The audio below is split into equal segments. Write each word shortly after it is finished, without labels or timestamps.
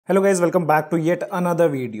Hello guys, welcome back to yet another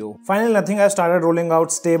video. Finally, Nothing has started rolling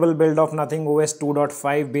out stable build of Nothing OS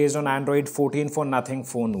 2.5 based on Android 14 for Nothing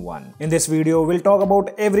Phone 1. In this video, we'll talk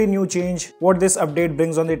about every new change, what this update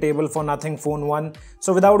brings on the table for Nothing Phone 1.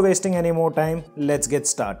 So without wasting any more time, let's get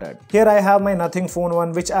started. Here I have my Nothing Phone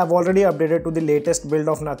 1 which I've already updated to the latest build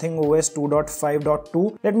of Nothing OS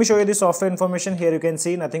 2.5.2. Let me show you the software information. Here you can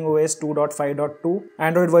see Nothing OS 2.5.2.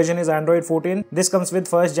 Android version is Android 14. This comes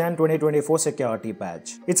with 1st Jan 2024 security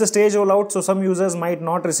patch. It's a stage rollout, so some users might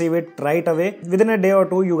not receive it right away. Within a day or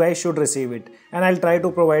two, you guys should receive it. And I'll try to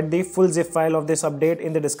provide the full zip file of this update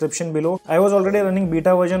in the description below. I was already running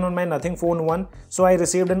beta version on my Nothing Phone 1, so I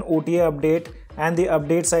received an OTA update. And the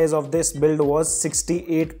update size of this build was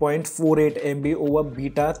 68.48 MB over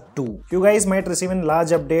beta 2. You guys might receive a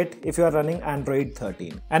large update if you are running Android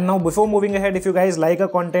 13. And now before moving ahead, if you guys like our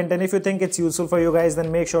content and if you think it's useful for you guys, then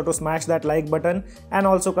make sure to smash that like button and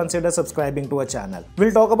also consider subscribing to our channel.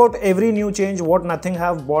 We'll talk about every new change what Nothing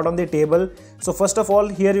have brought on the table. So first of all,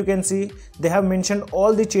 here you can see they have mentioned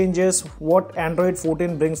all the changes what Android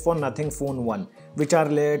 14 brings for Nothing Phone 1, which are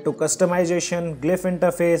related to customization, glyph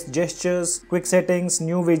interface, gestures, quick settings,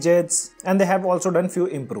 new widgets, and they have also done few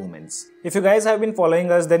improvements. If you guys have been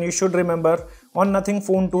following us, then you should remember on Nothing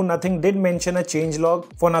Phone 2, Nothing did mention a changelog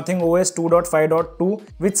for Nothing OS 2.5.2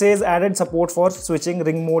 which says added support for switching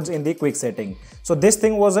ring modes in the quick setting. So this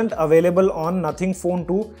thing wasn't available on Nothing Phone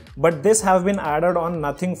 2, but this have been added on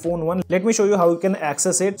Nothing Phone 1. Let me show you how you can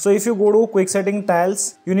access it. So if you go to quick setting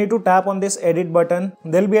tiles, you need to tap on this edit button.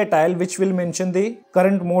 There will be a tile which will mention the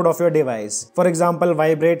current mode of your device. For example,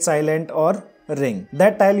 vibrate, silent or ring.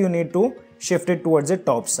 That tile you need to shift it towards the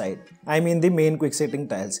top side. I mean the main quick setting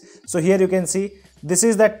tiles. So here you can see this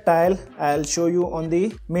is that tile. I'll show you on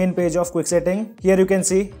the main page of quick setting. Here you can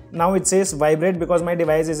see now it says vibrate because my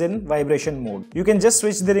device is in vibration mode. You can just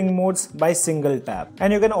switch the ring modes by single tap.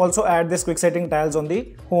 And you can also add this quick setting tiles on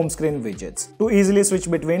the home screen widgets to easily switch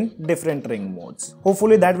between different ring modes.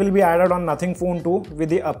 Hopefully that will be added on Nothing Phone 2 with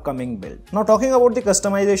the upcoming build. Now talking about the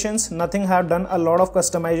customizations, Nothing have done a lot of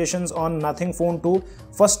customizations on Nothing Phone 2.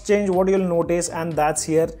 First change what you'll notice, and that's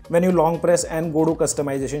here when you long press and go to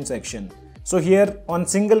customization section. So here on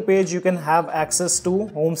single page you can have access to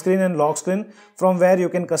home screen and lock screen, from where you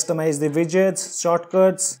can customize the widgets,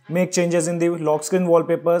 shortcuts, make changes in the lock screen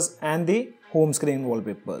wallpapers and the home screen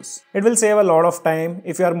wallpapers. It will save a lot of time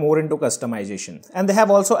if you are more into customization. And they have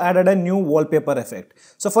also added a new wallpaper effect.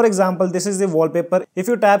 So for example, this is the wallpaper. If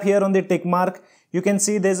you tap here on the tick mark, you can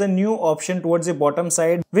see there's a new option towards the bottom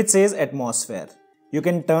side which says atmosphere. You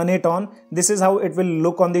can turn it on. This is how it will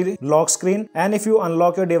look on the lock screen, and if you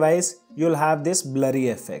unlock your device, you'll have this blurry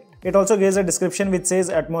effect. It also gives a description which says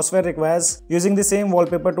atmosphere requires using the same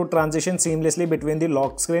wallpaper to transition seamlessly between the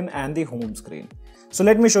lock screen and the home screen. So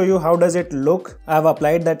let me show you how does it look. I've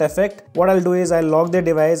applied that effect. What I'll do is I'll lock the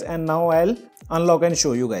device and now I'll unlock and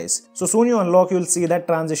show you guys. So soon you unlock, you'll see that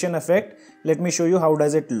transition effect. Let me show you how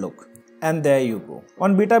does it look. And there you go.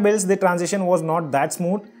 On beta builds, the transition was not that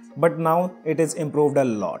smooth, but now it is improved a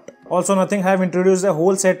lot. Also, Nothing have introduced a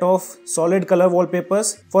whole set of solid color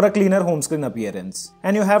wallpapers for a cleaner home screen appearance.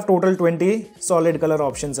 And you have total 20 solid color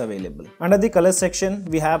options available. Under the color section,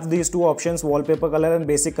 we have these two options, wallpaper color and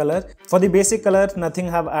basic color. For the basic color, Nothing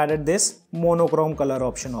have added this monochrome color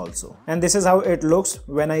option also. And this is how it looks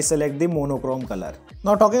when I select the monochrome color.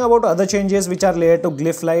 Now talking about other changes which are related to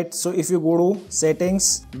glyph light. So if you go to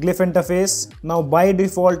settings, glyph interface, now by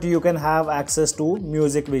default you can have access to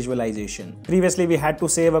music visualization. Previously we had to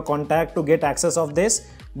save a contact to get access of this,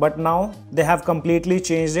 but now they have completely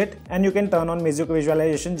changed it and you can turn on music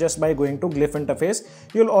visualization just by going to glyph interface.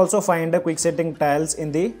 You'll also find the quick setting tiles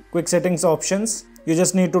in the quick settings options. You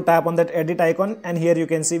just need to tap on that edit icon, and here you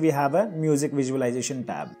can see we have a music visualization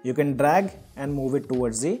tab. You can drag and move it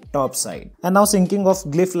towards the top side. And now syncing of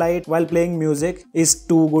glyph light while playing music is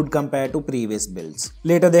too good compared to previous builds.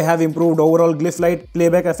 Later they have improved overall glyph light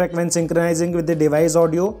playback effect when synchronizing with the device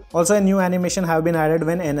audio. Also a new animation have been added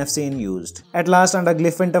when NFC in used. At last, under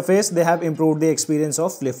glyph interface, they have improved the experience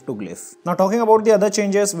of glyph to glyph. Now talking about the other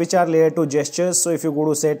changes which are related to gestures. So if you go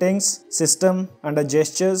to settings, system, under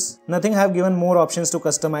gestures, Nothing have given more options to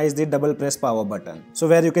customize the double press power button. So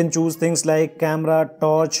where you can choose things like camera,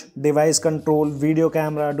 torch, device control, video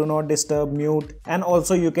camera, do not disturb, mute, and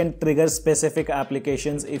also you can trigger specific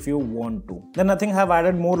applications if you want to. Then Nothing have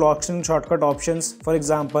added more lock screen shortcut options. For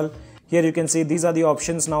example, Here you can see these are the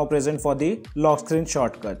options now present for the lock screen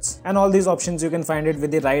shortcuts, and all these options you can find it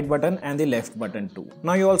with the right button and the left button too.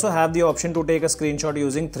 Now you also have the option to take a screenshot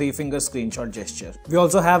using 3-finger screenshot gesture. We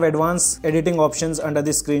also have advanced editing options under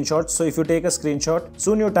the screenshot. So if you take a screenshot,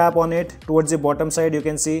 soon you tap on it, towards the bottom side you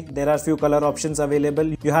can see there are few color options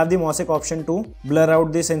available. You have the mosaic option to blur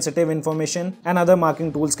out the sensitive information, and other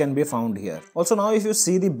marking tools can be found here. Also now if you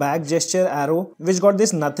see the back gesture arrow which got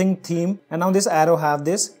this nothing theme, and now this arrow have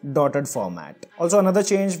this dotted format. Also another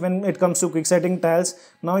change when it comes to quick setting tiles,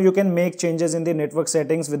 now you can make changes in the network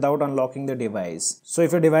settings without unlocking the device. So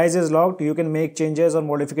if your device is locked, you can make changes or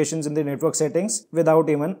modifications in the network settings without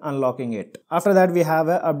even unlocking it. After that we have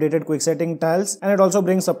a updated quick setting tiles, and it also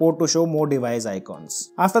brings support to show more device icons.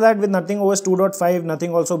 After that, with Nothing OS 2.5,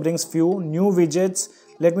 Nothing also brings few new widgets.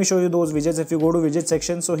 Let me show you those widgets. If you go to widget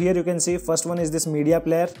section, so here you can see first one is this media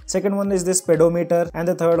player, second one is this speedometer, and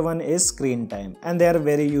the third one is screen time, and they are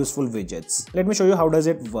very useful widgets. Let me show you how does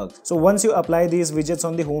it work. So once you apply these widgets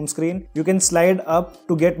on the home screen, you can slide up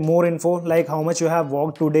to get more info like how much you have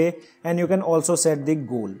walked today, and you can also set the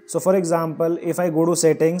goal. So for example, if I go to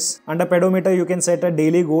settings, under pedometer you can set a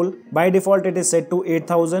daily goal. By default it is set to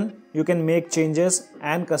 8,000. You can make changes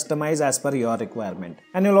and customize as per your requirement,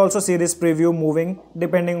 and you'll also see this preview moving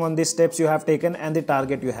depending on the steps you have taken and the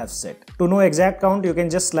target you have set. To know exact count, you can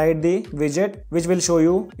just slide the widget which will show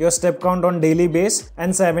you your step count on daily base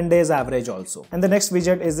and 7 days average also. And the next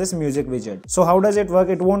widget is this music widget. So how does it work?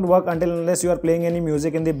 It won't work until unless you are playing any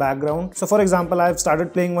music in the background. So for example, I've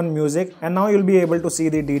started playing one music, and now you'll be able to see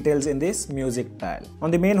the details in this music tile.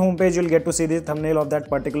 On the main homepage, you'll get to see the thumbnail of that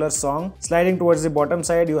particular song. Sliding towards the bottom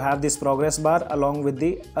side, you have this progress bar along with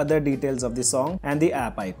the other details of the song and the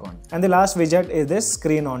app icon. And the last widget is this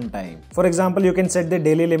screen on time. For example, you can set the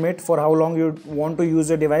daily limit for how long you want to use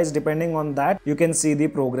your device. Depending on that, you can see the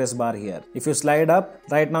progress bar here. If you slide up,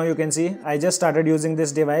 right now you can see I just started using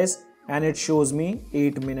this device and it shows me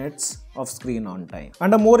 8 minutes of screen on time.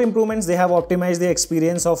 Under more improvements, they have optimized the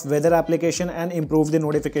experience of weather application and improved the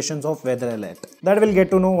notifications of weather alert. That we'll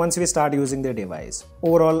get to know once we start using the device.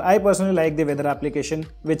 Overall, I personally like the weather application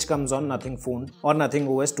which comes on Nothing phone or Nothing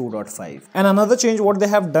OS 2.5. And another change what they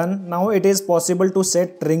have done, now it is possible to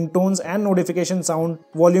set ringtones and notification sound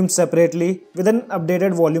volume separately with an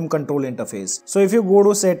updated volume control interface. So if you go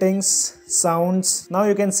to settings, sounds, now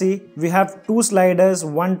you can see we have two sliders,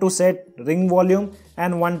 one to set ring volume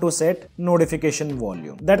and one to set notification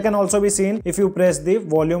volume. That can also be seen if you press the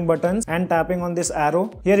volume buttons and tapping on this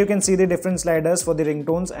arrow. Here you can see the different sliders for the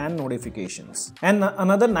ringtones and notifications. And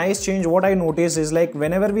another nice change what I noticed is like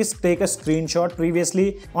whenever we take a screenshot,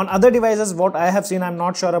 previously on other devices what I have seen, I'm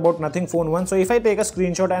not sure about Nothing phone 1. So if I take a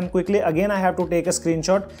screenshot and quickly again I have to take a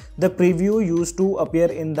screenshot, the preview used to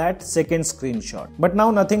appear in that second screenshot. But now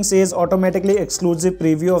Nothing says automatically excludes the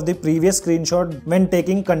preview of the previous screenshot when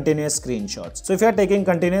taking continuous screenshots. So if you are taking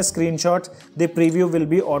continuous screenshots, the preview will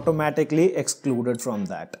be automatically excluded from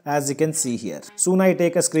that, as you can see here. Soon I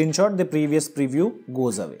take a screenshot, the previous preview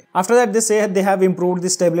goes away. After that, they say they have improved the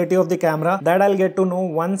stability of the camera. That I'll get to know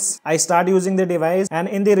once I start using the device, and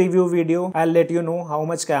in the review video I'll let you know how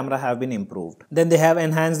much camera have been improved. Then they have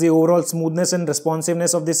enhanced the overall smoothness and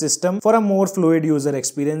responsiveness of the system for a more fluid user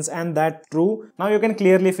experience, and that's true. Now you can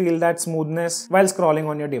clearly feel that smoothness while scrolling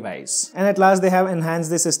on your device. And at last, they have enhanced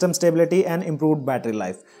the system stability and improved battery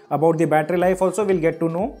life. About the battery life also we'll get to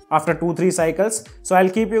know after 2-3 cycles. So I'll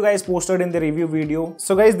keep you guys posted in the review video.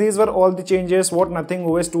 So guys, these were all the changes what Nothing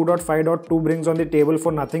OS 2.5.2 brings on the table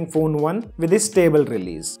for Nothing phone 1 with this stable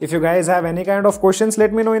release. If you guys have any kind of questions,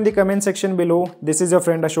 let me know in the comment section below. This is your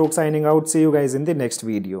friend Ashok signing out. See you guys in the next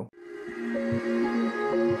video.